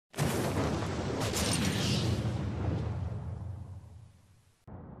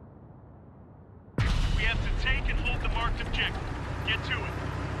marked objective. Get to it.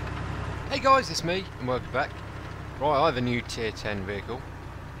 Hey guys, it's me, and welcome back. Right, I have a new tier 10 vehicle.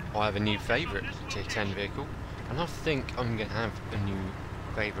 I have a new favourite tier 10 vehicle. And I think I'm going to have a new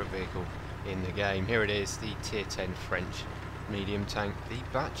favourite vehicle in the game. Here it is, the tier 10 French medium tank, the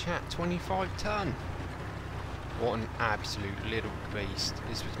Batchat 25 ton. What an absolute little beast.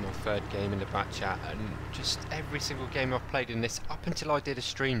 This was my third game in the Batchat, and just every single game I've played in this, up until I did a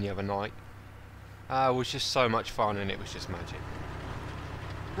stream the other night, was just so much fun, and it was just magic.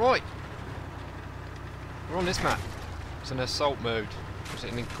 Right, we're on this map. It's an assault mode. What's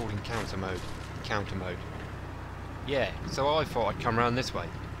it called? Encounter mode. Encounter mode. Yeah, so I thought I'd come around this way,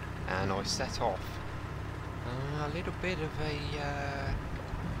 and I set off a little bit of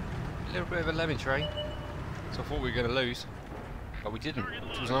a lemon train. So I thought we were going to lose, but we didn't,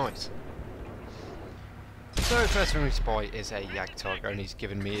 which was nice. So first thing we spy is a Yag Tiger, and he's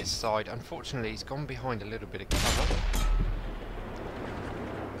given me his side. Unfortunately, he's gone behind a little bit of cover.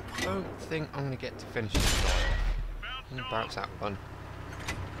 Don't think I'm going to get to finish this guy off. He bounce that one.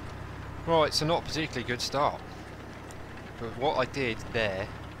 Right, so not a particularly good start. But what I did there,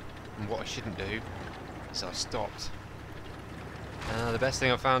 and what I shouldn't do, is I stopped. The best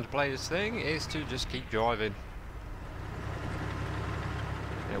thing I found to play this thing is to just keep driving.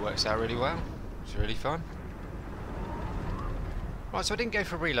 And it works out really well. It's really fun. Right, so I didn't go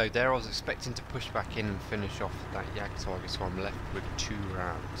for a reload there. I was expecting to push back in and finish off that Yag Tiger, so I'm left with 2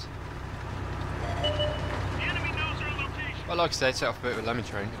 rounds. The enemy knows our location. Well, like I said, set off a bit of a lemon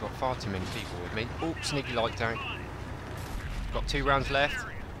train. We've got far too many people with me. Oh, sneaky light down. Got 2 rounds left.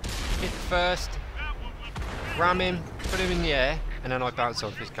 Hit the first. Ram him, put him in the air, and then I bounce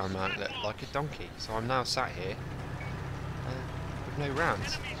off his gun mount like a donkey. So I'm now sat here with no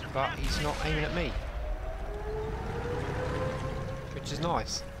rounds, but he's not aiming at me, which is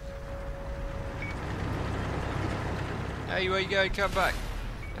nice. Hey, where you go? Come back.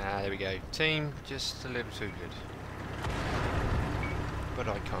 There we go. Team just a little too good, but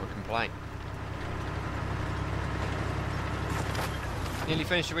I can't complain. Nearly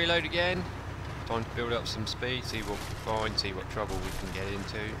finished the reload again. Time to build up some speed, see what we find, see what trouble we can get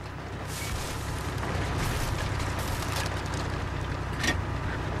into.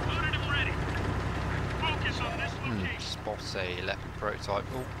 Loaded and ready. Focus on this location. Spot a leopard prototype.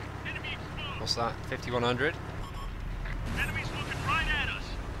 Oh, Enemy exposed. what's that? 5100. Enemies looking right at us.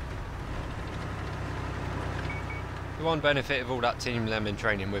 The one benefit of all that Team Lemon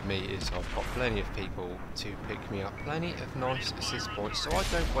training with me is I've got plenty of people to pick me up, plenty of nice assist points, so I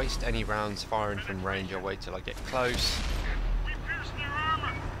don't waste any rounds firing from range. I wait till I get close. We pierced their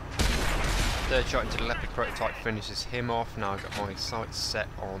armor. Third shot into the leopard prototype finishes him off. Now I've got my sights set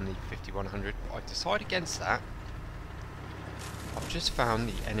on the 5100. I decide against that. I've just found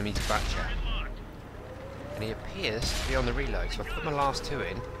the enemy's Batchat, and he appears to be on the reload, so I put my last 2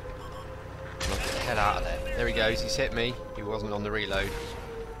 in. I'll get the hell out of there. There he goes, he's hit me. He wasn't on the reload.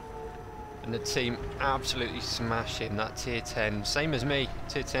 And the team absolutely smash him. That tier 10, same as me,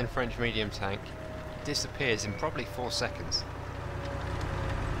 tier 10 French medium tank, disappears in probably 4 seconds.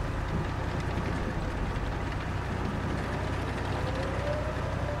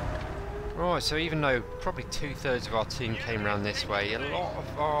 Right, so even though probably 2/3 of our team came around this way, a lot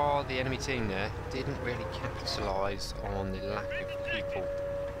of the enemy team there didn't really capitalise on the lack of people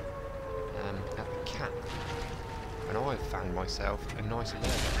at the cap, and I found myself a nice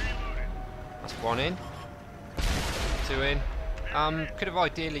alert. That's 1 in, 2 in. Could have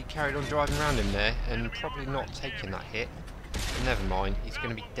ideally carried on driving around him there and probably not taken that hit, but never mind, he's going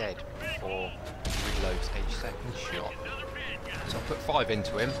to be dead before he reloads a second shot. So I put 5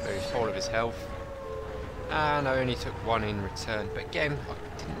 into him, very full of his health, and I only took 1 in return, but again, I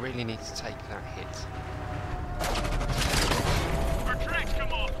didn't really need to take that hit. Our tracks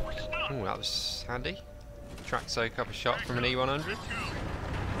come off. We're stuck. Oh, that was handy. Track soak up a shot from an E100.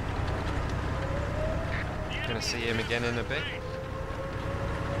 Gonna see him again in a bit.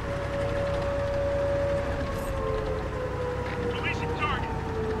 Releasing target.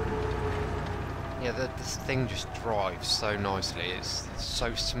 Yeah, this thing just drives so nicely. It's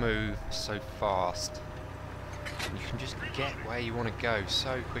so smooth, so fast. And you can just get where you want to go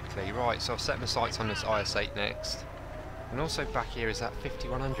so quickly. Right, so I've set my sights on this IS-8 next. And also back here is that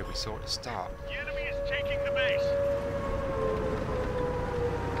 5100 we saw at the start. The enemy is taking the base.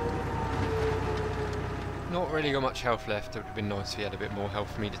 Not really got much health left. It would have been nice if he had a bit more health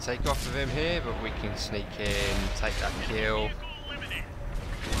for me to take off of him here, but we can sneak in, take that kill,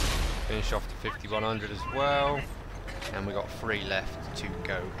 finish off the 5100 as well, and we got 3 left to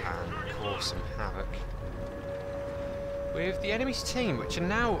go and cause some havoc. with the enemy's team, which are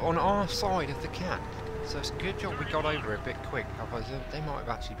now on our side of the cap. So it's a good job we got over a bit quick, otherwise they might have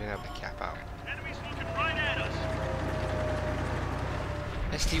actually been able to cap out. Enemies looking right at us.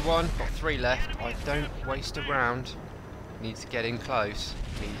 ST1, got 3 left. I don't waste a round. Need to get in close.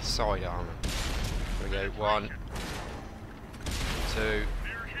 Need side armour. Here we go. 1, 2.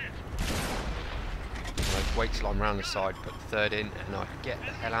 I wait till I'm round the side, put the third in, and I get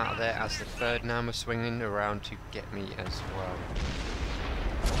the hell out of there as the third now was swinging around to get me as well.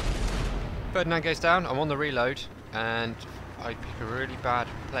 Third now goes down. I'm on the reload, and I pick a really bad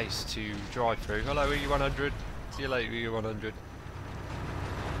place to drive through. Hello, EU100. See you later, EU100.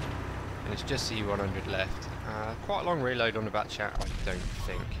 And it's just EU100 left. Quite a long reload on the Batchat, I don't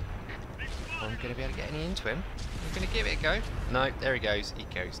think. I'm going to be able to get any into him. I'm going to give it a go. No, there he goes. He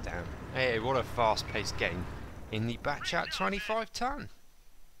goes down. Hey, what a fast-paced game in the Batchat 25 ton.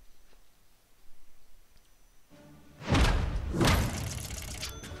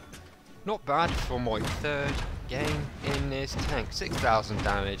 Not bad for my third game in this tank. 6,000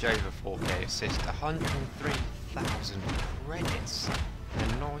 damage, over 4k assist, 103,000 credits.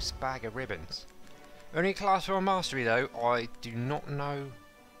 A nice bag of ribbons. Only class 4 mastery though. I do not know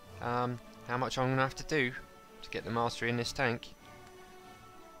how much I'm going to have to do to get the mastery in this tank.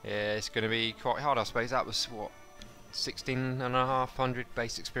 Yeah, it's going to be quite hard, I suppose. That was what, 16,500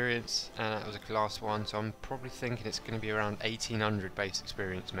 base experience, and that was a class 1, so I'm probably thinking it's going to be around 1,800 base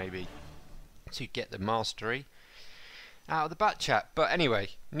experience maybe to get the mastery out of the Batchat. But anyway,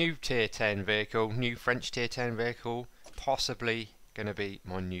 new tier 10 vehicle, new French tier 10 vehicle, possibly going to be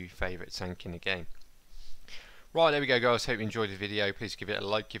my new favourite tank in the game. Right, there we go guys, hope you enjoyed the video. Please give it a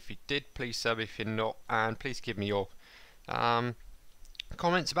like if you did, please sub if you're not, and please give me your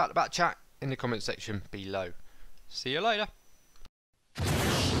comments about the Batchat in the comment section below. See you later.